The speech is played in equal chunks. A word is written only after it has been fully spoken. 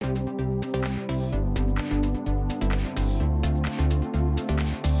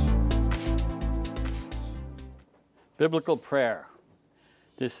Biblical prayer.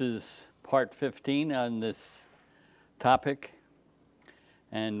 This is part 15 on this topic,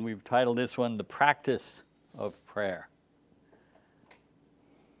 and we've titled this one, The Practice of Prayer.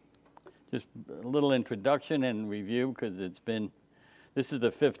 Just a little introduction and review, because this is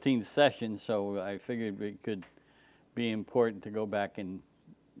the 15th session, so I figured it could be important to go back and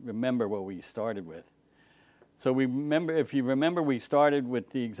remember what we started with. So if you remember, we started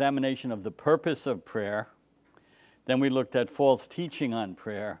with the examination of the purpose of prayer. Then we looked at false teaching on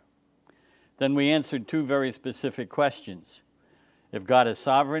prayer. Then we answered two very specific questions. If God is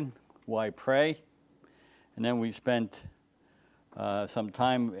sovereign, why pray? And then we spent some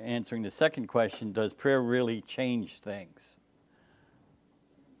time answering the second question, does prayer really change things?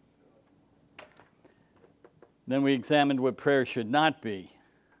 Then we examined what prayer should not be.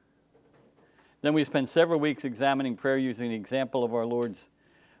 Then we spent several weeks examining prayer using the example of our Lord's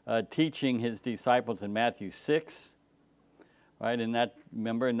teaching his disciples in Matthew 6. Right, in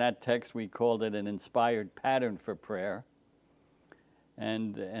that text we called it an inspired pattern for prayer.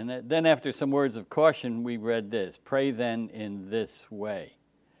 And then after some words of caution, we read this: pray then in this way.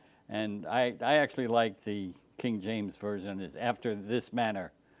 And I actually like the King James version, is after this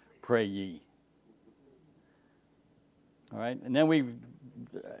manner pray ye. All right, and then we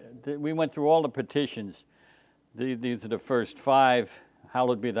went through all the petitions. These are the first 5.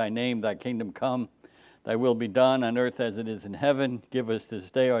 Hallowed be thy name, thy kingdom come, thy will be done on earth as it is in heaven. Give us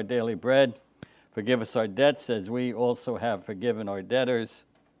this day our daily bread. Forgive us our debts as we also have forgiven our debtors.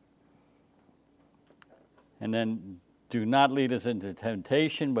 And then do not lead us into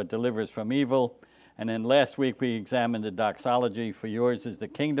temptation, but deliver us from evil. And then last week we examined the doxology, for yours is the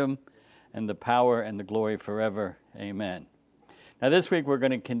kingdom and the power and the glory forever. Amen. Now this week we're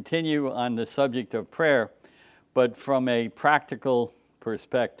going to continue on the subject of prayer, but from a practical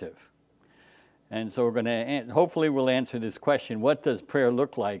perspective. And so we're going to, hopefully we'll answer this question: what does prayer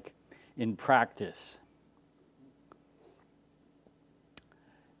look like in practice?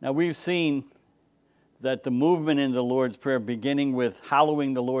 Now we've seen that the movement in the Lord's Prayer, beginning with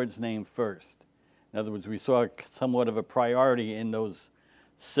hallowing the Lord's name first. In other words, we saw somewhat of a priority in those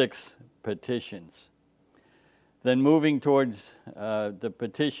 6 petitions. Then moving towards the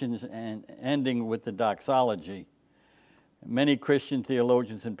petitions and ending with the doxology. Many Christian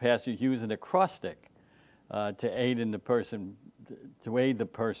theologians and pastors use an acrostic to aid the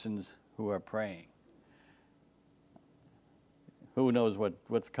persons who are praying. Who knows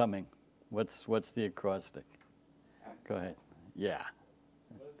what's coming? What's the acrostic? Go ahead. Yeah.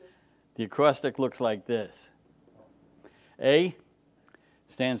 The acrostic looks like this. A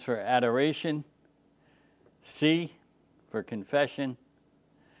stands for adoration. C for confession.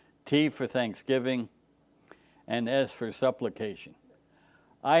 T for thanksgiving. And S for supplication.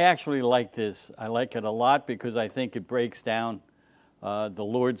 I actually like this. I like it a lot because I think it breaks down the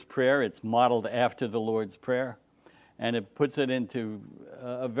Lord's Prayer. It's modeled after the Lord's Prayer. And it puts it into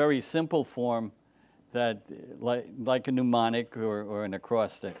a very simple form, that like a mnemonic or an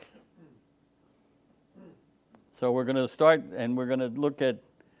acrostic. So we're going to start, and we're going to look at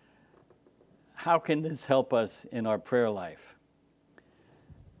how can this help us in our prayer life.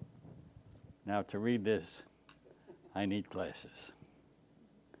 Now to read this, I need glasses.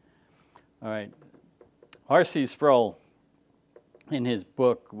 All right. R.C. Sproul, in his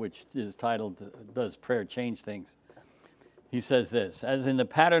book, which is titled, Does Prayer Change Things? He says this: as in the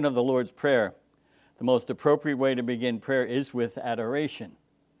pattern of the Lord's Prayer, the most appropriate way to begin prayer is with adoration.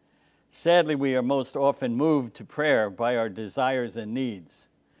 Sadly, we are most often moved to prayer by our desires and needs.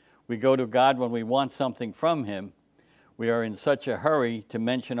 We go to God when we want something from him. We are in such a hurry to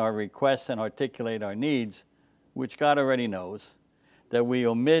mention our requests and articulate our needs, which God already knows, that we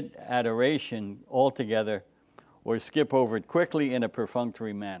omit adoration altogether or skip over it quickly in a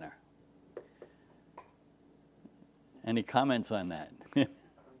perfunctory manner. Any comments on that?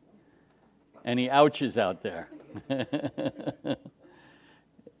 Any ouches out there?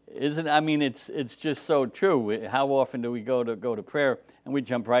 It's just so true. How often do we go to prayer and we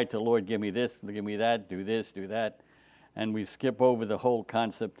jump right to, Lord, give me this, give me that, do this, do that, and we skip over the whole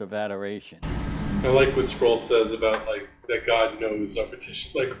concept of adoration. I like what Sproul says about that God knows our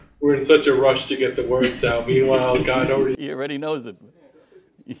petition. We're in such a rush to get the words out. Meanwhile, God He already knows it.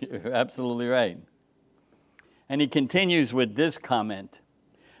 You're absolutely right. And he continues with this comment: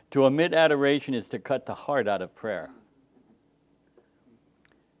 to omit adoration is to cut the heart out of prayer.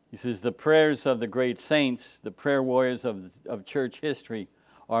 He says the prayers of the great saints, the prayer warriors of church history,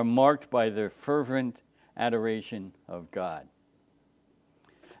 are marked by their fervent adoration of God.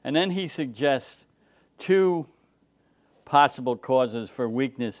 And then he suggests 2 possible causes for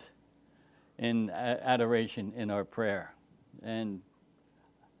weakness in adoration in our prayer. And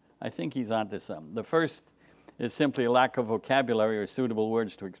I think he's onto something. The first is simply a lack of vocabulary or suitable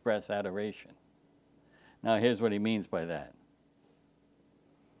words to express adoration. Now, here's what he means by that.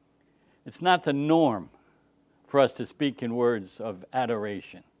 It's not the norm for us to speak in words of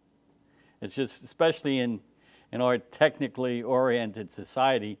adoration. It's just, especially in our technically oriented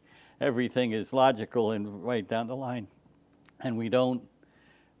society, everything is logical and right down the line. And we don't,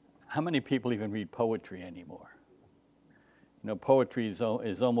 how many people even read poetry anymore? You know, poetry is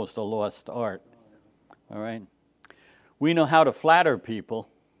almost a lost art, all right? We know how to flatter people,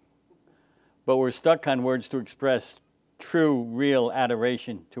 but we're stuck on words to express true, real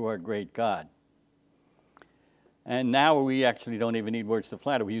adoration to our great God. And now we actually don't even need words to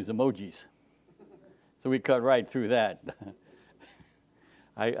flatter. We use emojis. So we cut right through that.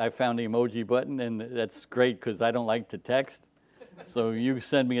 I found the emoji button, and that's great because I don't like to text. So you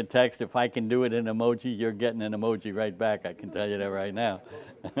send me a text. If I can do it in emoji, you're getting an emoji right back. I can tell you that right now.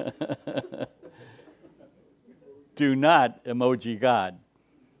 Do not emoji God.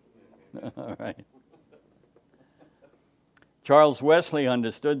 All right. Charles Wesley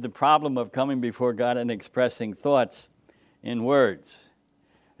understood the problem of coming before God and expressing thoughts in words.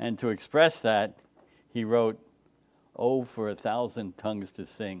 And to express that, he wrote, "Oh, for 1,000 tongues to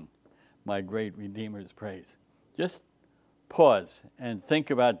sing my great Redeemer's praise." Just pause and think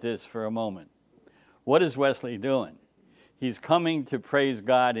about this for a moment. What is Wesley doing? He's coming to praise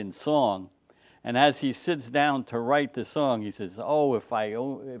God in song, and as he sits down to write the song, he says, "Oh, if I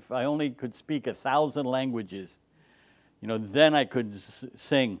only could speak 1,000 languages, then I could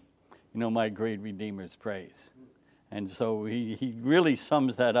sing, my great Redeemer's praise." And so he really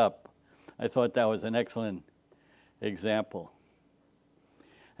sums that up. I thought that was an excellent example.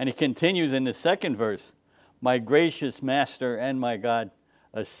 And he continues in the second verse, "My gracious Master and my God,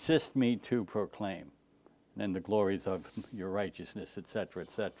 assist me to proclaim." And then the glories of your righteousness, etc.,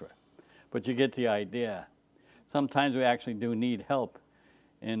 etc. But you get the idea. Sometimes we actually do need help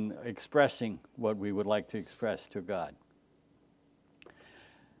in expressing what we would like to express to God.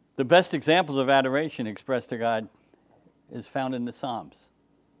 The best examples of adoration expressed to God is found in the Psalms.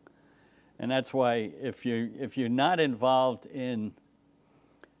 And that's why if you're not involved in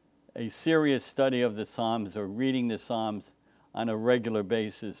a serious study of the Psalms or reading the Psalms on a regular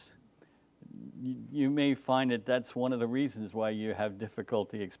basis, you may find that that's one of the reasons why you have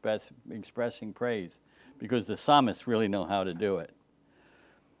difficulty expressing praise, because the psalmists really know how to do it.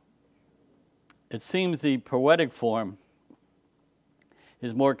 It seems the poetic form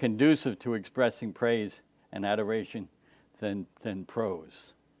is more conducive to expressing praise and adoration than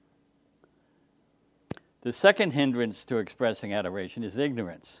prose. The second hindrance to expressing adoration is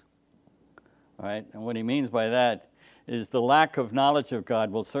ignorance. All right? And what he means by that is the lack of knowledge of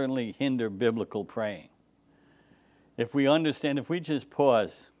God will certainly hinder biblical praying. If we understand, if we just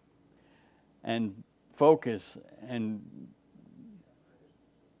pause and focus and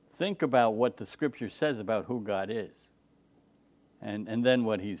think about what the Scripture says about who God is, and then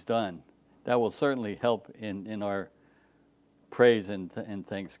what he's done, that will certainly help in our praise and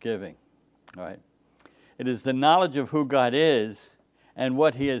thanksgiving. All right? It is the knowledge of who God is and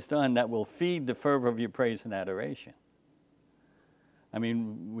what he has done that will feed the fervor of your praise and adoration. I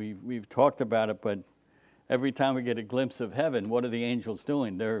mean, we've talked about it, but every time we get a glimpse of heaven, what are the angels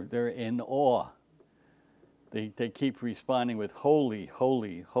doing? They're in awe. They keep responding with holy,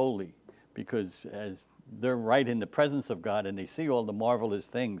 holy, holy, because as they're right in the presence of God and they see all the marvelous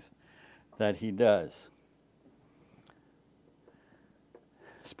things that he does.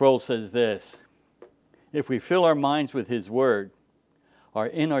 Sproul says this: "If we fill our minds with his word, our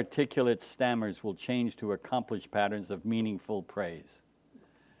inarticulate stammers will change to accomplished patterns of meaningful praise.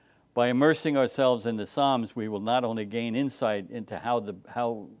 By immersing ourselves in the Psalms, we will not only gain insight into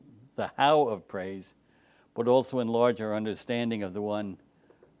the how of praise, but also enlarge our understanding of the one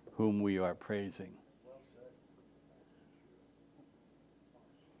whom we are praising."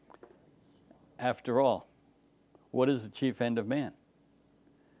 After all, what is the chief end of man?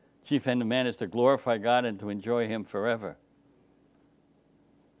 Chief end of man is to glorify God and to enjoy him forever.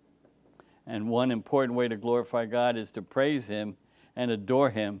 And one important way to glorify God is to praise him and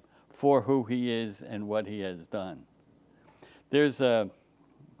adore him for who he is and what he has done. It's about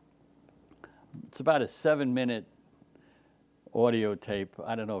a 7-minute audio tape.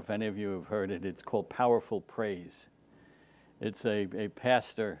 I don't know if any of you have heard it. It's called Powerful Praise. It's a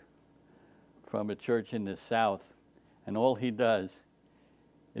pastor from a church in the South, and all he does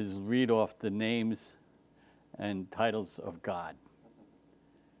is read off the names and titles of God.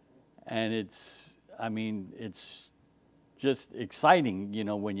 And it's just exciting,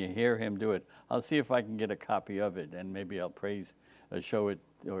 when you hear him do it. I'll see if I can get a copy of it, and maybe I'll show it,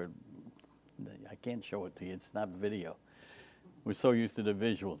 or I can't show it to you. It's not video. We're so used to the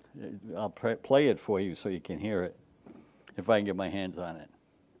visual. I'll play it for you so you can hear it, if I can get my hands on it.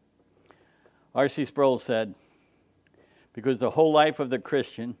 R.C. Sproul said, because the whole life of the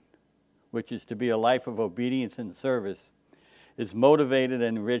Christian, which is to be a life of obedience and service, is motivated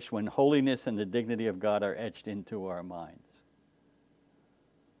and enriched when holiness and the dignity of God are etched into our minds.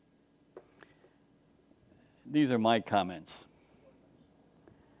 These are my comments.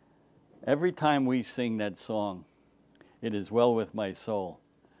 Every time we sing that song, "It Is Well With My Soul,"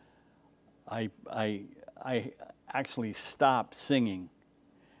 I actually stop singing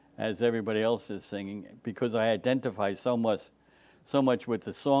as everybody else is singing, because I identify so much with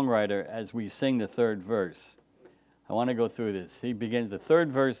the songwriter as we sing the third verse. I want to go through this. He begins, the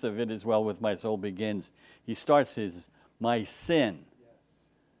third verse of "It Is Well With My Soul" begins, he starts his, "My sin."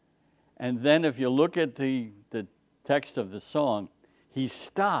 And then if you look at the text of the song, he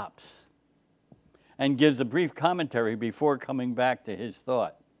stops and gives a brief commentary before coming back to his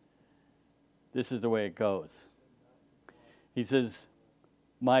thought. This is the way it goes. He says,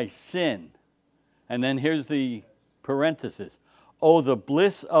 "My sin." And then here's the parenthesis. "Oh, the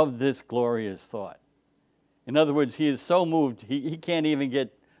bliss of this glorious thought." In other words, he is so moved, he can't even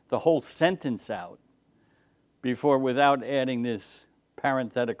get the whole sentence out without adding this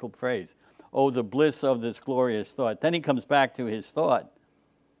parenthetical phrase. "Oh, the bliss of this glorious thought." Then he comes back to his thought.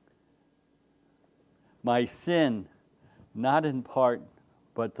 "My sin, not in part,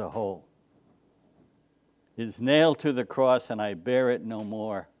 but the whole, is nailed to the cross, and I bear it no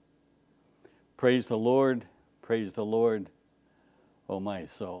more. Praise the Lord, O my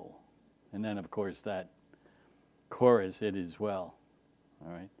soul." And then, of course, that chorus, "It is well."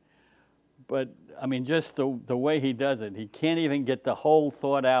 All right. But, just the way he does it, he can't even get the whole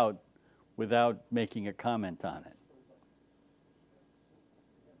thought out without making a comment on it.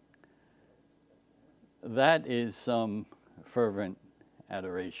 That is some fervent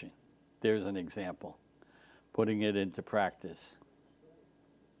adoration. There's an example, putting it into practice.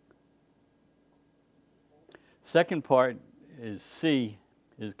 Second part is C,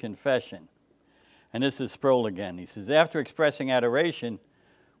 is confession. And this is Sproul again. He says, after expressing adoration,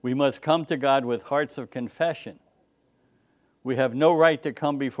 we must come to God with hearts of confession. We have no right to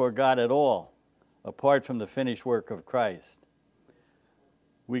come before God at all, apart from the finished work of Christ.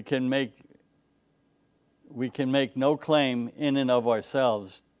 We can make no claim in and of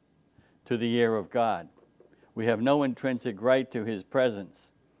ourselves to the ear of God. We have no intrinsic right to his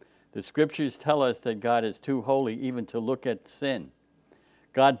presence. The scriptures tell us that God is too holy even to look at sin.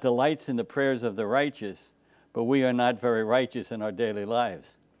 God delights in the prayers of the righteous, but we are not very righteous in our daily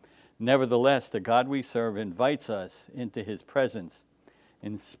lives. Nevertheless, the God we serve invites us into his presence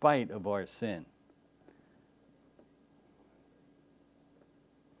in spite of our sin.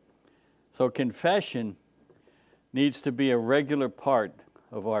 So confession needs to be a regular part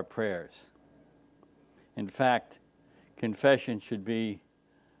of our prayers. In fact, confession should be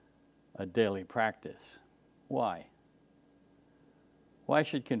a daily practice. Why? Why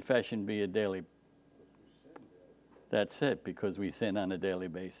should confession be a daily? That's it, because we sin on a daily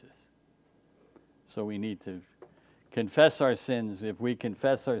basis. So we need to confess our sins. If we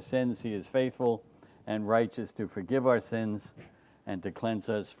confess our sins, he is faithful and righteous to forgive our sins and to cleanse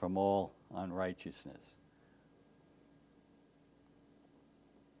us from all unrighteousness.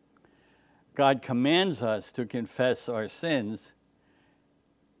 God commands us to confess our sins,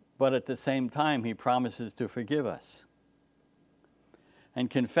 but at the same time, he promises to forgive us. And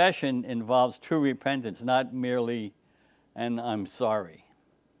confession involves true repentance, not merely an "I'm sorry."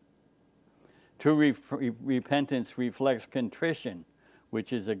 True repentance reflects contrition,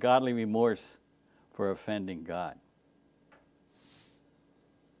 which is a godly remorse for offending God.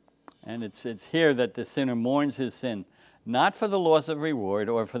 And it's here that the sinner mourns his sin, not for the loss of reward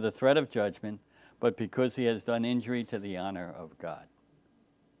or for the threat of judgment, but because he has done injury to the honor of God.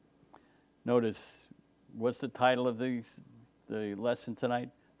 Notice, what's the title of the lesson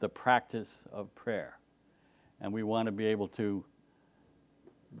tonight? The practice of prayer. And we want to be able to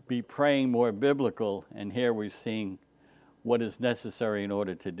be praying more biblical, and here we're seeing what is necessary in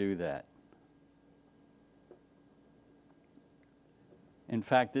order to do that. In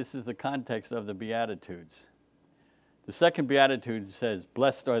fact, this is the context of the Beatitudes. The second Beatitude says,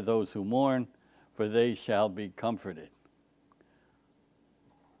 "Blessed are those who mourn, for they shall be comforted."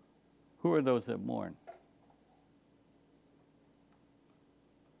 Who are those that mourn?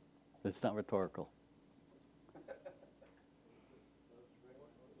 It's not rhetorical.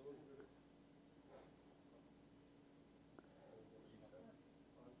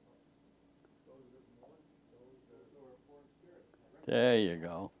 There you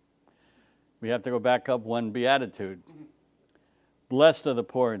go. We have to go back up one beatitude. Blessed are the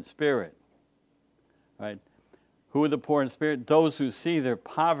poor in spirit. Right? Who are the poor in spirit? Those who see their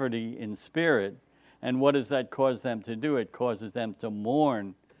poverty in spirit. And what does that cause them to do? It causes them to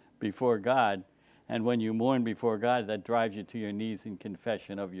mourn before God. And when you mourn before God, that drives you to your knees in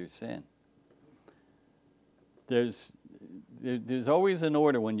confession of your sin. There's always an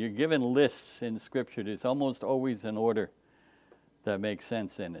order. When you're given lists in Scripture, there's almost always an order that makes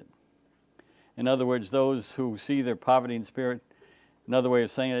sense in it. In other words, those who see their poverty in spirit, another way of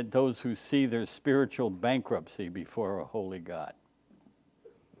saying it, those who see their spiritual bankruptcy before a holy God.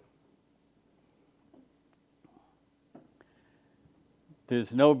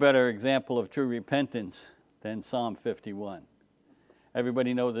 There's no better example of true repentance than Psalm 51.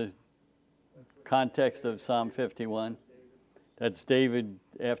 Everybody know the context of Psalm 51? That's David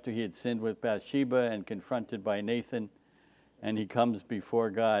after he had sinned with Bathsheba and confronted by Nathan, and he comes before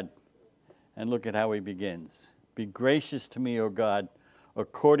God. And look at how he begins. Be gracious to me, O God,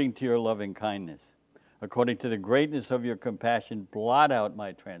 according to your loving kindness. According to the greatness of your compassion, blot out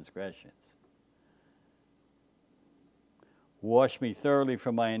my transgressions. Wash me thoroughly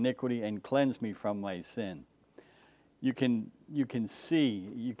from my iniquity and cleanse me from my sin. You can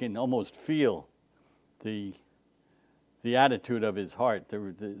see, you can almost feel the attitude of his heart,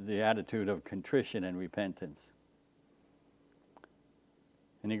 the attitude of contrition and repentance.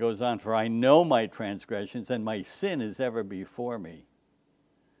 And he goes on, for I know my transgressions, and my sin is ever before me.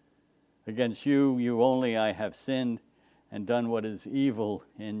 Against you only I have sinned and done what is evil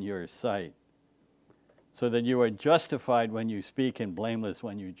in your sight, so that you are justified when you speak and blameless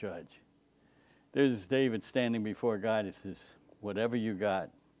when you judge. There's David standing before God. He says, whatever you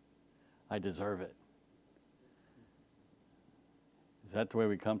got, I deserve it. Is that the way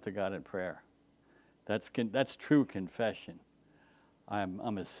we come to God in prayer? That's true confession.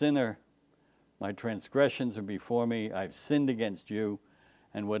 I'm a sinner. My transgressions are before me. I've sinned against you.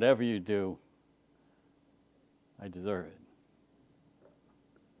 And whatever you do, I deserve it.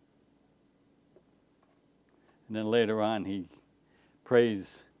 And then later on, he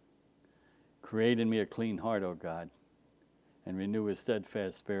prays, create in me a clean heart, O God, and renew a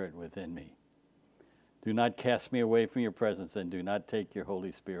steadfast spirit within me. Do not cast me away from your presence, and do not take your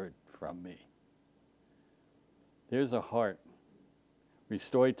Holy Spirit from me. There's a heart.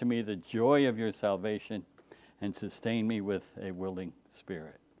 Restore to me the joy of your salvation, and sustain me with a willing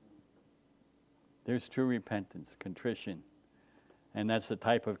spirit. There's true repentance, contrition, and that's the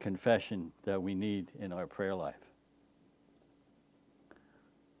type of confession that we need in our prayer life.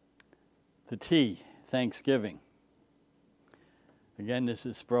 The T, thanksgiving. Again, this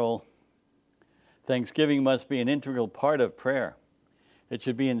is Sproul. Thanksgiving must be an integral part of prayer. It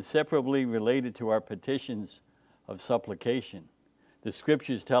should be inseparably related to our petitions of supplication. The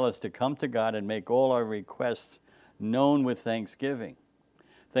Scriptures tell us to come to God and make all our requests known with thanksgiving.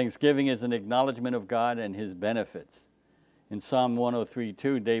 Thanksgiving is an acknowledgement of God and his benefits. In Psalm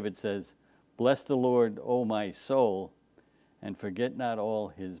 103:2, David says, bless the Lord, O my soul, and forget not all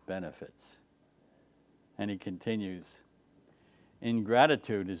his benefits. And he continues,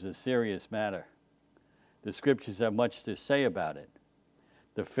 ingratitude is a serious matter. The Scriptures have much to say about it.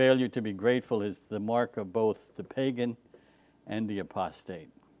 The failure to be grateful is the mark of both the pagan and the apostate.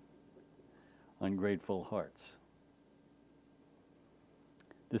 Ungrateful hearts.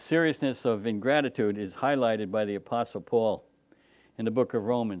 The seriousness of ingratitude is highlighted by the Apostle Paul in the book of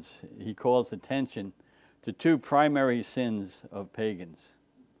Romans. He calls attention to two primary sins of pagans.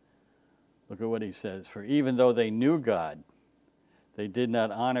 Look at what he says. For even though they knew God, they did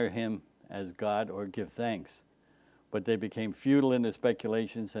not honor him as God or give thanks, but they became futile in their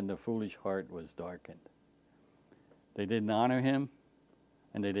speculations, and the foolish heart was darkened. They didn't honor him,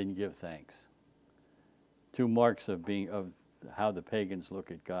 and they didn't give thanks. Two marks of how the pagans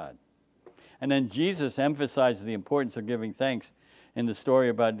look at God. And then Jesus emphasizes the importance of giving thanks in the story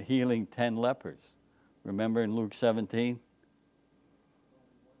about healing 10 lepers. Remember in Luke 17?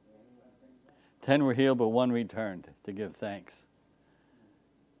 10 were healed, but one returned to give thanks.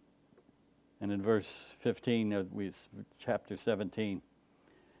 And in verse 15 of chapter 17,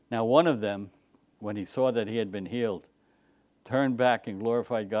 now one of them, when he saw that he had been healed, turned back and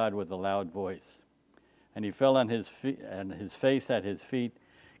glorified God with a loud voice. And he fell on his face at his feet,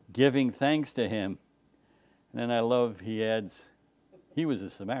 giving thanks to him. And then I love, he adds, he was a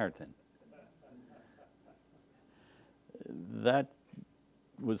Samaritan. That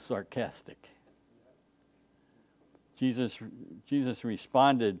was sarcastic. Jesus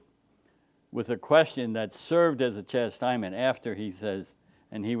responded with a question that served as a chastisement after he says,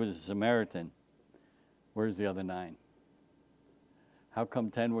 and he was a Samaritan. Where's the other 9? How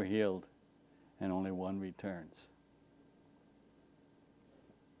come 10 were healed and only 1 returns?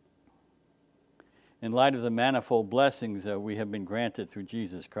 In light of the manifold blessings that we have been granted through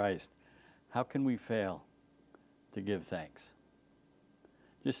Jesus Christ, how can we fail to give thanks?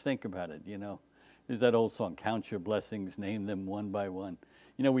 Just think about it, you know. There's that old song, count your blessings, name them one by one.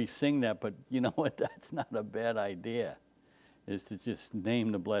 You know, we sing that, but you know what? That's not a bad idea, is to just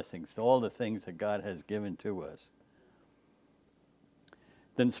name the blessings, all the things that God has given to us.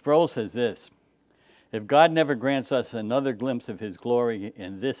 Then Sproul says this: if God never grants us another glimpse of his glory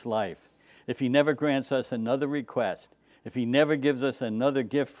in this life, if he never grants us another request, if he never gives us another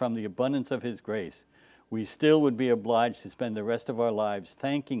gift from the abundance of his grace, we still would be obliged to spend the rest of our lives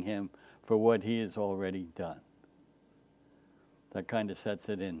thanking him for what he has already done. That kind of sets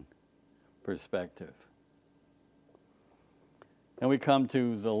it in perspective. And we come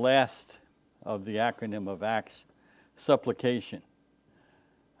to the last of the acronym of ACTS, supplication.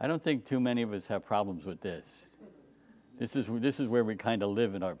 I don't think too many of us have problems with this. This is where we kind of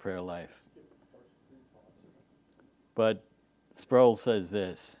live in our prayer life. But Sproul says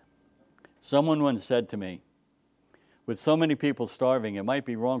this: someone once said to me, with so many people starving, it might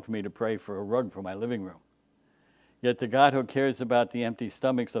be wrong for me to pray for a rug for my living room. Yet the God who cares about the empty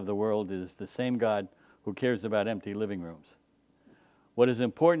stomachs of the world is the same God who cares about empty living rooms. What is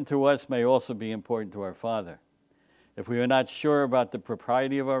important to us may also be important to our Father. If we are not sure about the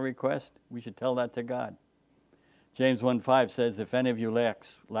propriety of our request, we should tell that to God. James 1:5 says, if any of you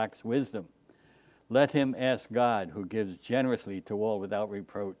lacks wisdom, let him ask God, who gives generously to all without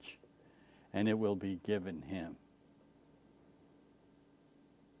reproach, and it will be given him.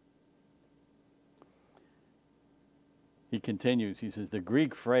 He continues, he says, the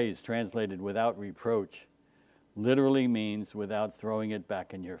Greek phrase translated without reproach literally means without throwing it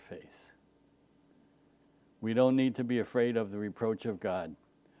back in your face. We don't need to be afraid of the reproach of God,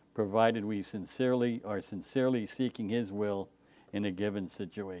 provided we are sincerely seeking his will in a given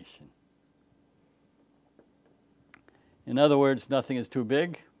situation. In other words, nothing is too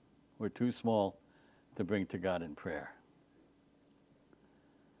big or too small to bring to God in prayer.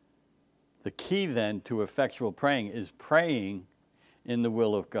 The key then to effectual praying is praying in the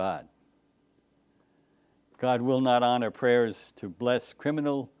will of God. God will not honor prayers to bless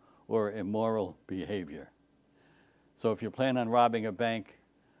criminal or immoral behavior. So if you plan on robbing a bank,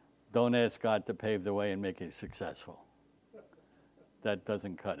 don't ask God to pave the way and make it successful. That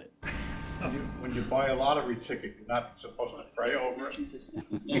doesn't cut it. When you buy a lottery ticket, you're not supposed to pray over it.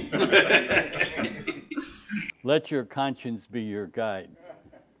 Let your conscience be your guide.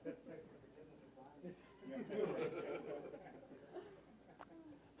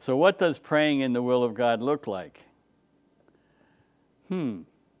 So what does praying in the will of God look like?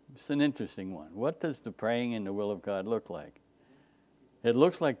 It's an interesting one. What does the praying in the will of God look like? It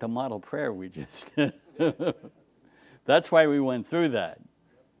looks like the model prayer we just did. That's why we went through that.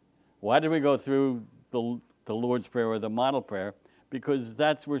 Why did we go through the Lord's Prayer or the model prayer? Because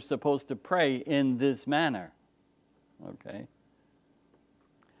we're supposed to pray in this manner. Okay.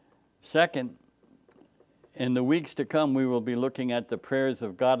 Second, in the weeks to come, we will be looking at the prayers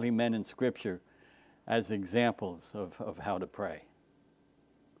of godly men in Scripture as examples of how to pray.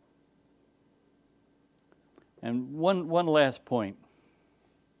 And one last point.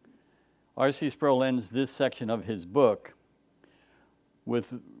 R.C. Sproul ends this section of his book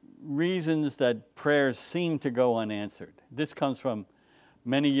with reasons that prayers seem to go unanswered. This comes from his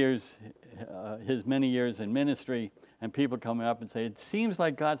many years in ministry, and people coming up and say, it seems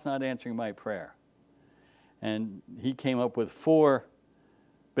like God's not answering my prayer. And he came up with 4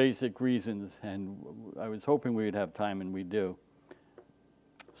 basic reasons, and I was hoping we would have time, and we do.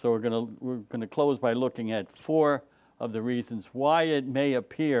 So we're going to close by looking at 4 of the reasons why it may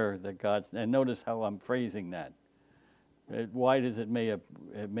appear that God's, and notice how I'm phrasing that. Why does it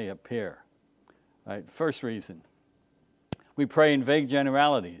may appear? All right, first reason, we pray in vague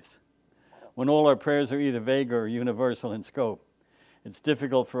generalities. When all our prayers are either vague or universal in scope, it's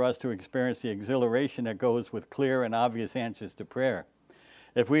difficult for us to experience the exhilaration that goes with clear and obvious answers to prayer.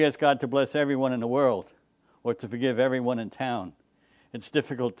 If we ask God to bless everyone in the world or to forgive everyone in town, it's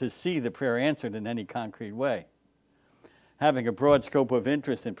difficult to see the prayer answered in any concrete way. Having a broad scope of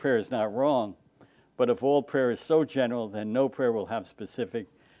interest in prayer is not wrong, but if all prayer is so general, then no prayer will have specific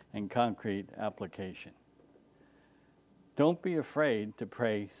and concrete application. Don't be afraid to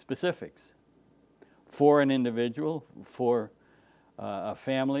pray specifics for an individual, for a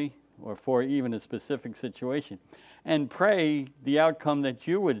family, or for even a specific situation, and pray the outcome that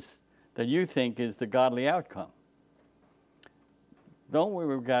you think is the godly outcome. Don't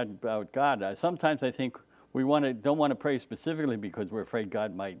worry about God. Sometimes I think We don't want to pray specifically because we're afraid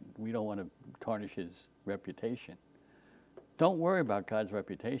we don't want to tarnish his reputation. Don't worry about God's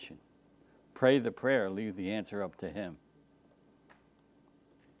reputation. Pray the prayer, leave the answer up to him.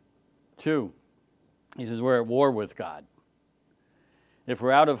 2, he says we're at war with God. If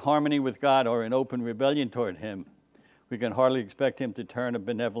we're out of harmony with God or in open rebellion toward him, we can hardly expect him to turn a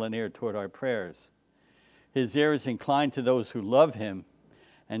benevolent ear toward our prayers. His ear is inclined to those who love him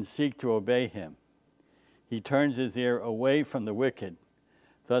and seek to obey him. He turns his ear away from the wicked.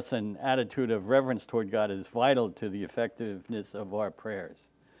 Thus, an attitude of reverence toward God is vital to the effectiveness of our prayers.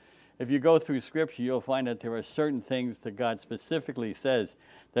 If you go through Scripture, you'll find that there are certain things that God specifically says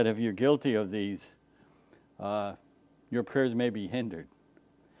that if you're guilty of these, your prayers may be hindered.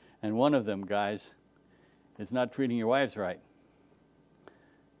 And one of them, guys, is not treating your wives right.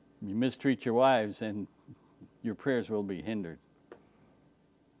 You mistreat your wives and your prayers will be hindered.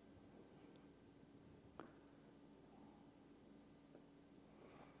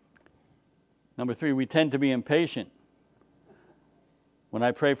 Number 3, we tend to be impatient. When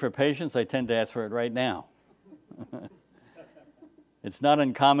I pray for patience, I tend to ask for it right now. It's not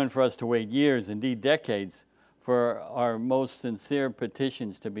uncommon for us to wait years, indeed decades, for our most sincere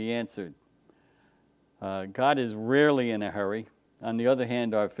petitions to be answered. God is rarely in a hurry. On the other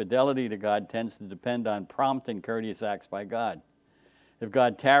hand, our fidelity to God tends to depend on prompt and courteous acts by God. If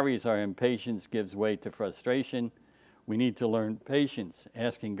God tarries, our impatience gives way to frustration. We need to learn patience,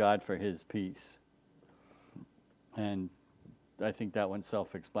 asking God for his peace. And I think that one's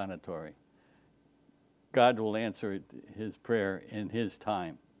self-explanatory. God will answer his prayer in his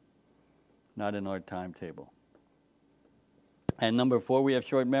time, not in our timetable. And number 4, we have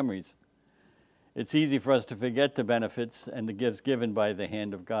short memories. It's easy for us to forget the benefits and the gifts given by the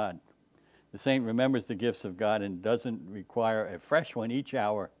hand of God. The saint remembers the gifts of God and doesn't require a fresh one each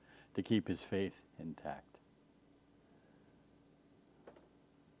hour to keep his faith intact.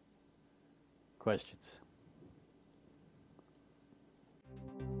 Questions?